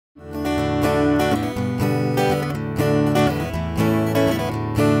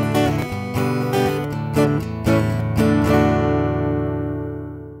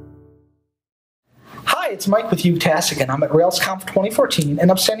it's Mike with UTask again. I'm at RailsConf 2014,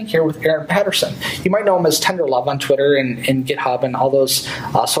 and I'm standing here with Aaron Patterson. You might know him as Tenderlove on Twitter and GitHub and all those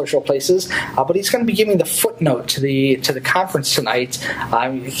social places, but he's going to be giving the footnote to the conference tonight.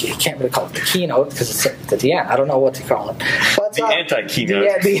 You can't really call it the keynote because it's at the end. I don't know what to call it. But, the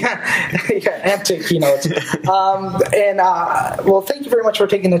anti-keynote. The anti-keynote. Well, thank you very much for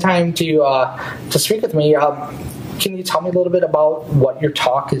taking the time to speak with me. Can you tell me a little bit about what your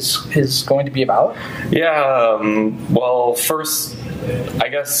talk is going to be about? Yeah, well, first, I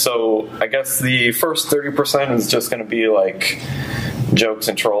guess the first 30% is just going to be like jokes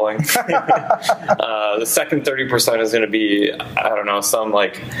and trolling. The second 30% is going to be, I don't know, some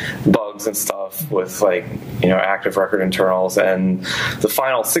like bugs and stuff with like, active record internals. And the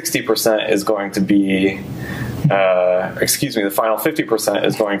final 60% is going to be the final 50%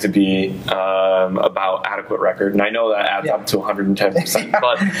 is going to be about adequate record, and I know that adds up to 110%.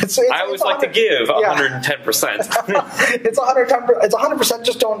 But I always like to give 110%. It's 100%.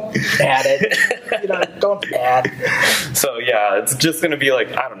 Just don't add it. Don't add. So yeah, it's just going to be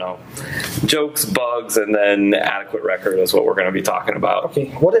like, I don't know, jokes, bugs, and then adequate record is what we're going to be talking about. Okay,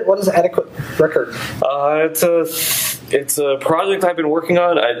 what is adequate record? It's a project I've been working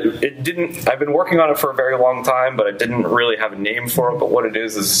on. I've been working on it for a very long time, but I didn't really have a name for it. But what it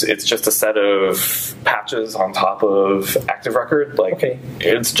is it's just a set of patches on top of Active Record.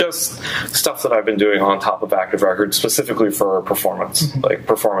 It's just stuff that I've been doing on top of Active Record, specifically for performance, like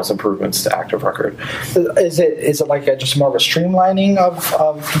performance improvements to Active Record. Is it like just more of a streamlining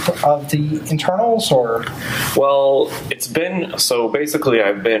of the internals, or? Well, basically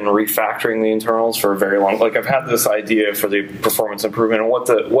I've been refactoring the internals for a very long. Like I've had this idea for the performance improvement, and what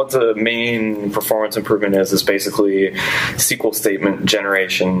the main performance improvement is basically SQL statement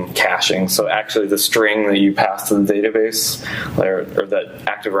generation caching. So actually the string that you pass to the database, or that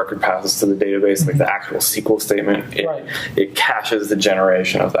Active Record passes to the database, like the actual SQL statement, it caches the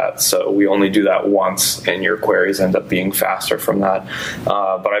generation of that. So we only do that once, and your queries end up being faster from that.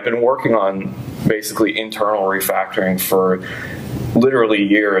 But I've been working on basically internal refactoring for literally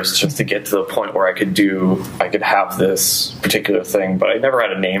years just to get to the point where I could have this particular thing, but I never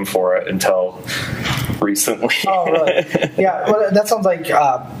had a name for it until recently. Oh, really? Yeah, well, that sounds like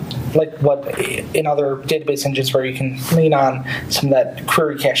what in other database engines where you can lean on some of that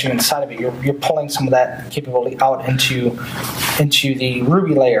query caching inside of it. You're pulling some of that capability out into the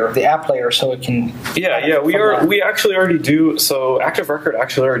Ruby layer, the app layer, so it can. Yeah. We actually already do. So Active Record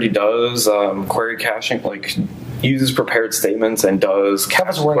actually already does query caching, like uses prepared statements and does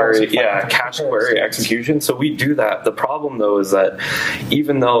cache query execution. So we do that. The problem though is that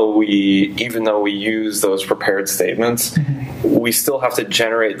even though we use those prepared statements, we still have to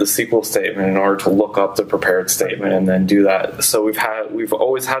generate the SQL statement in order to look up the prepared statement and then do that. So we've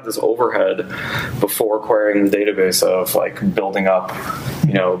always had this overhead before querying the database of like building up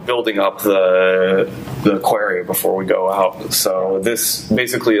the query before we go out. So this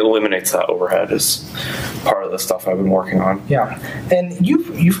basically eliminates that overhead as part of the stuff I've been working on. Yeah, and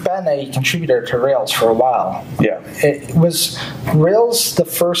you've been a contributor to Rails for a while. Yeah. Was Rails the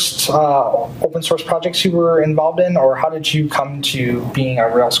first open source projects you were involved in, or how did you come to being a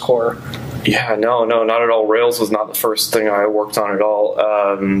Rails core? Yeah, no, not at all. Rails was not the first thing I worked on at all.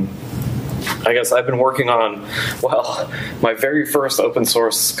 I guess I've been working on, my very first open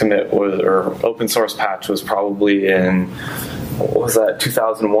source open source patch was probably in,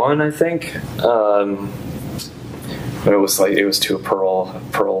 2001, I think. But it was to a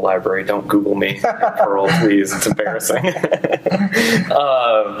Perl library. Don't Google me, Perl, please. It's embarrassing.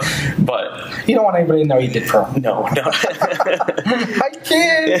 But you don't want anybody to know you did Perl. No. I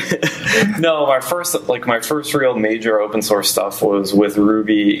can't. No, my first real major open source stuff was with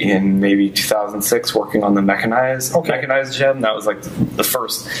Ruby in maybe 2006, working on the mechanized gem. That was like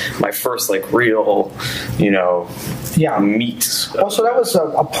my first like real, meat. Oh, so that was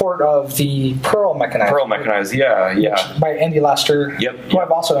a port of the Perl mechanized. Perl mechanized, yeah. By Andy Lester. Yep. Who I've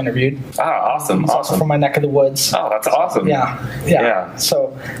also interviewed. Ah, awesome. Also from my neck of the woods. Oh, that's awesome. Yeah.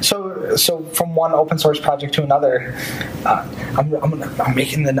 So from one open source project to another, I'm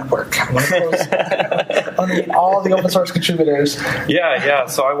making the network. I'm going to meet all the open source contributors. Yeah.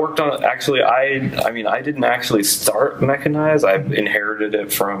 So I worked on I didn't actually start Mechanize. I inherited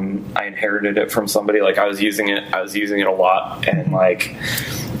it from somebody. Like I was using it a lot, and like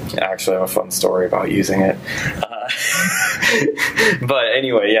actually I have a fun story about using it. But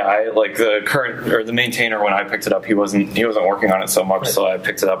anyway, I like the maintainer when I picked it up, he wasn't working on it so much, so I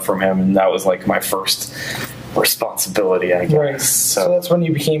picked it up from him, and that was like my first responsibility, I guess. Right. So that's when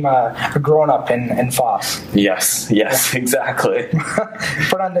you became a grown-up in FOSS. Yes, exactly.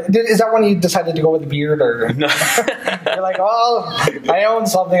 Is that when you decided to go with the beard, or No. you're like, well, I own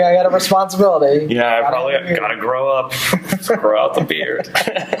something, I got a responsibility. Yeah, I probably gotta grow up, grow out the beard.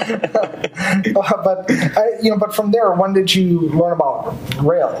 But from there, when did you learn about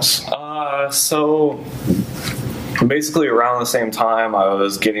Rails? So basically around the same time I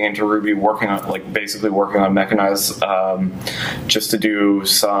was getting into Ruby, working on Mechanize, just to do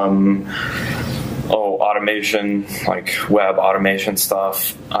some automation, like web automation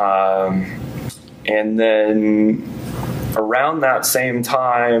stuff. And then around that same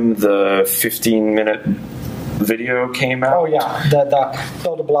time, the 15-minute video came out. Oh yeah, the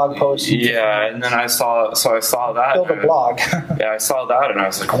build a blog post. Yeah, and then I saw that. Build a blog. Yeah, I saw that, and I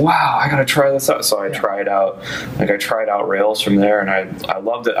was like, wow, I gotta try this out. So I tried out Rails from there, and I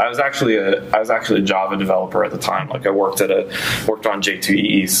loved it. I was actually a Java developer at the time. Like I worked on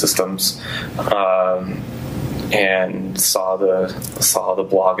J2EE systems. And saw the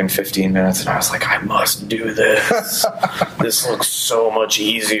blog in 15 minutes, and I was like, I must do this. This looks so much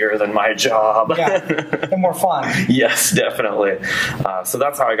easier than my job. Yeah, and more fun. Yes, definitely. So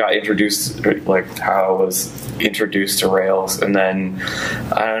that's how I got introduced, like how I was introduced to Rails. And then,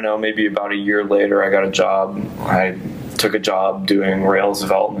 I don't know, maybe about a year later, I got a job. I took a job doing Rails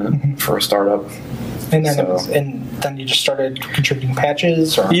development for a startup. And then then you just started contributing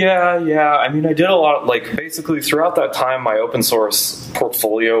patches? Or? Yeah. I mean, I did a lot, basically throughout that time, my open source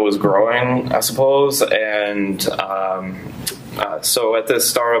portfolio was growing, I suppose. And so at this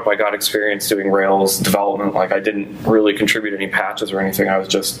startup, I got experience doing Rails development. Like I didn't really contribute any patches or anything. I was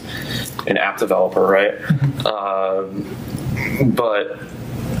just an app developer, right? But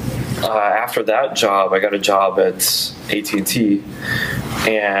after that job, I got a job at AT&T,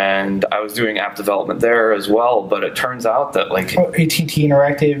 and I was doing app development there as well. But it turns out that AT&T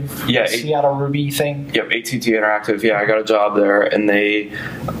Interactive, Seattle Ruby thing. Yep, AT&T Interactive. Yeah, I got a job there, and they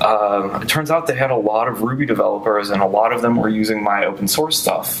it turns out they had a lot of Ruby developers, and a lot of them were using my open source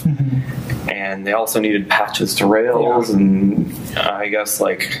stuff. And they also needed patches to Rails, and I guess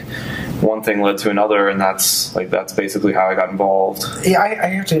one thing led to another, and that's basically how I got involved. Yeah, I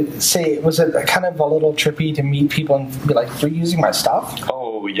have to say, was it kind of a little trippy to meet people and be like, "You're using my stuff"?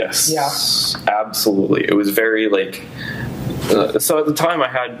 Oh yes, yeah, absolutely. It was very so at the time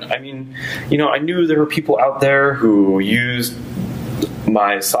I knew there were people out there who used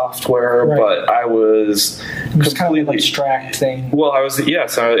my software, but I was completely kind of an abstract thing. Well,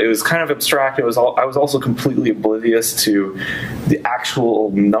 so it was kind of abstract. I was also completely oblivious to the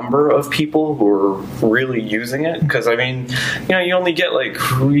actual number of people who were really using it. Because you only get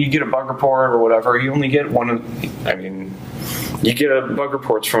you get a bug report or whatever. You only get you get a bug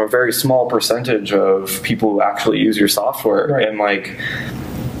reports from a very small percentage of people who actually use your software, and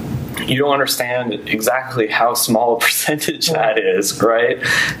you don't understand exactly how small a percentage that is, right?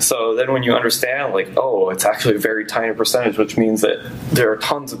 So then when you understand, it's actually a very tiny percentage, which means that there are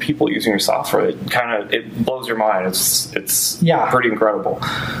tons of people using your software, it blows your mind. It's pretty incredible.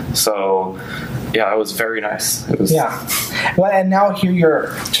 So, yeah, it was very nice. It was Well, and now here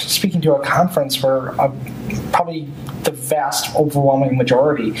you're speaking to a conference where probably the vast, overwhelming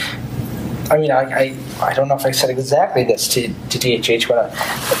majority. I mean, I don't know if I said exactly this to DHH, but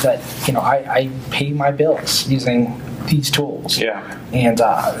I pay my bills using these tools. Yeah. And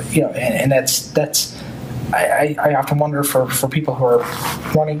and that's I often wonder for people who are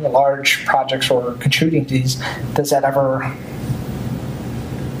running large projects or contributing to these, does that ever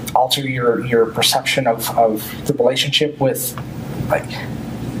alter your perception of the relationship with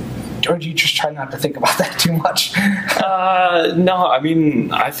or do you just try not to think about that too much? No,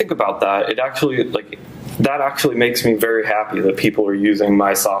 I think about that. It actually, that actually makes me very happy that people are using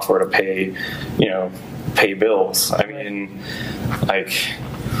my software to pay bills. I mean,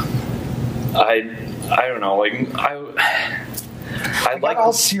 I don't know, I got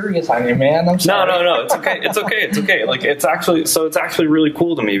all serious on you, man. I'm sorry. No. It's okay. It's okay. It's actually really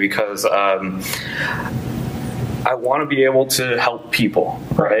cool to me because I want to be able to help people,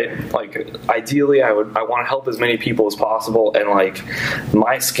 right? Ideally, I want to help as many people as possible, and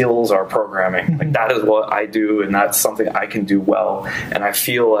my skills are programming. That is what I do, and that's something I can do well. And I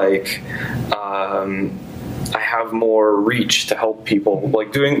feel I have more reach to help people. By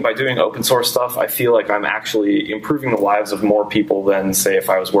doing open source stuff, I feel like I'm actually improving the lives of more people than, say, if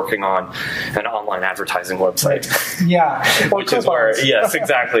I was working on an online advertising website. Yeah. Which is where, yes,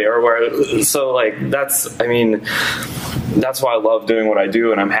 exactly. Or where, so that's, that's why I love doing what I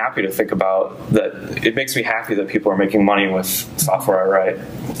do, and I'm happy to think about that. It makes me happy that people are making money with software I write.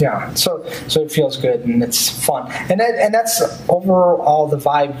 Yeah, so it feels good and it's fun, and that's overall the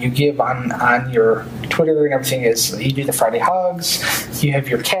vibe you give on your Twitter and everything. Is you do the Friday hugs, you have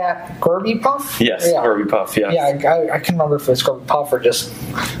your cat Gorby Puff. Yes, yeah. Gorby Puff. Yes. Yeah, I can remember if it's Gorby Puff or just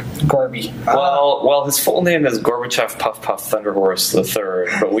Gorby. Well, his full name is Gorbachev Puff Puff Thunderhorse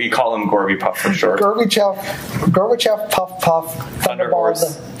III, but we call him Gorby Puff for short. Gorbachev Puff Puff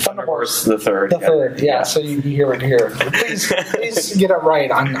Thunderhorse the third. The third, yeah. So you hear it here. Please get it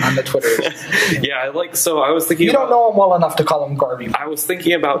right on the Twitter. Yeah, I was thinking. You don't know him well enough to call him Gorby. I was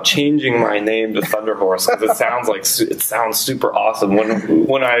thinking about changing my name to Thunderhorse because it sounds super awesome.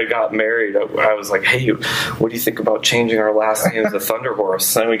 When I got married, I was like, hey, what do you think about changing our last name to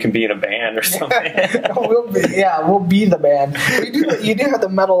Thunderhorse? Then we can be in a band or something. we'll be the band. You do have the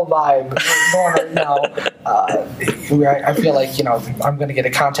metal vibe going right now. I feel like I'm going to get a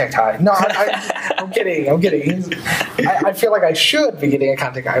contact high. No, I'm kidding. I feel like I should be getting a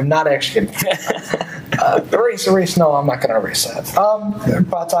contact high. I'm not actually getting erase. No, I'm not going to erase that.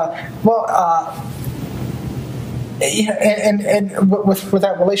 And with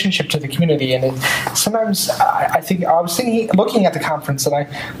that relationship to the community, and sometimes I was thinking, looking at the conference, and I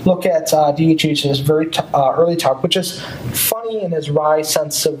look at DHH's very early talk, which is funny in his wry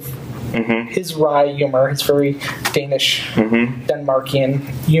sense of his wry humor, his very Danish, Denmarkian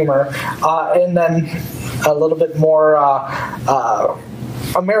humor, and then a little bit more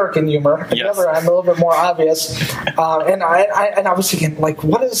American humor. Yes. I'm a little bit more obvious. And I was thinking, like,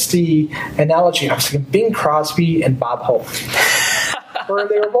 what is the analogy? I was thinking Bing Crosby and Bob Hope. Where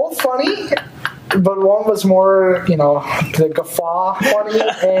they were both funny, but one was more, the guffaw funny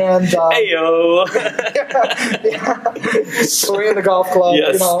and Ayo. swinging the golf club,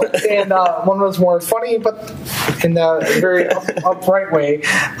 yes. And one was more funny, but in a very upright way.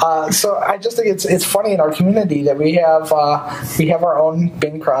 So I just think it's funny in our community that we have our own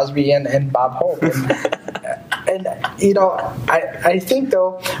Bing Crosby and Bob Hope. And I think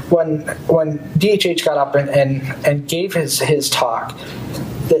though when DHH got up and gave his talk,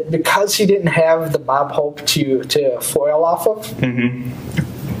 that because he didn't have the Bob Hope to foil off of,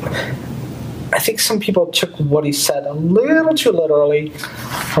 I think some people took what he said a little too literally,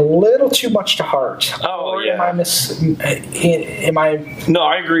 a little too much to heart. Oh, or yeah. Am I? No,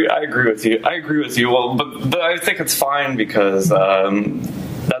 I agree. I agree with you. Well, but I think it's fine because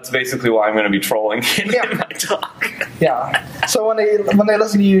that's basically why I'm going to be trolling in my talk. Yeah. So when they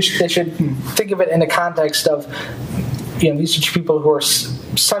listen to you, they should think of it in the context of, these are two people who are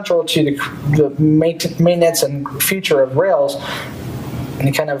central to the maintenance and future of Rails,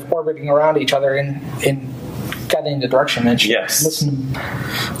 and kind of orbiting around each other in guiding the direction. And yes, listen.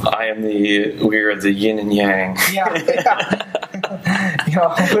 We are the yin and yang. Yeah.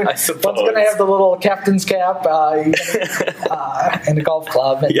 I suppose. One's going to have the little captain's cap and the golf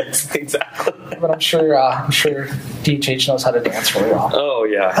club. And, yes, exactly. But I'm sure DHH knows how to dance really well. Oh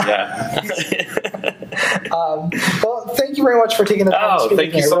yeah. Well, thank you very much for taking the time to speak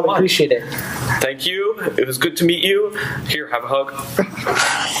thank with me. you so I really much. Appreciate it. Thank you. It was good to meet you. Here, have a hug.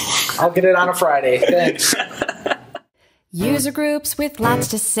 I'll get it on a Friday. Thanks. User groups with lots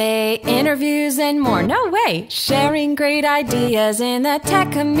to say, interviews and more. No way! Sharing great ideas in the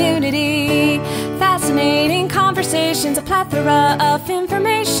tech community. Fascinating conversations, a plethora of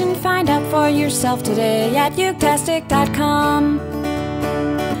information. Find out for yourself today at utastic.com.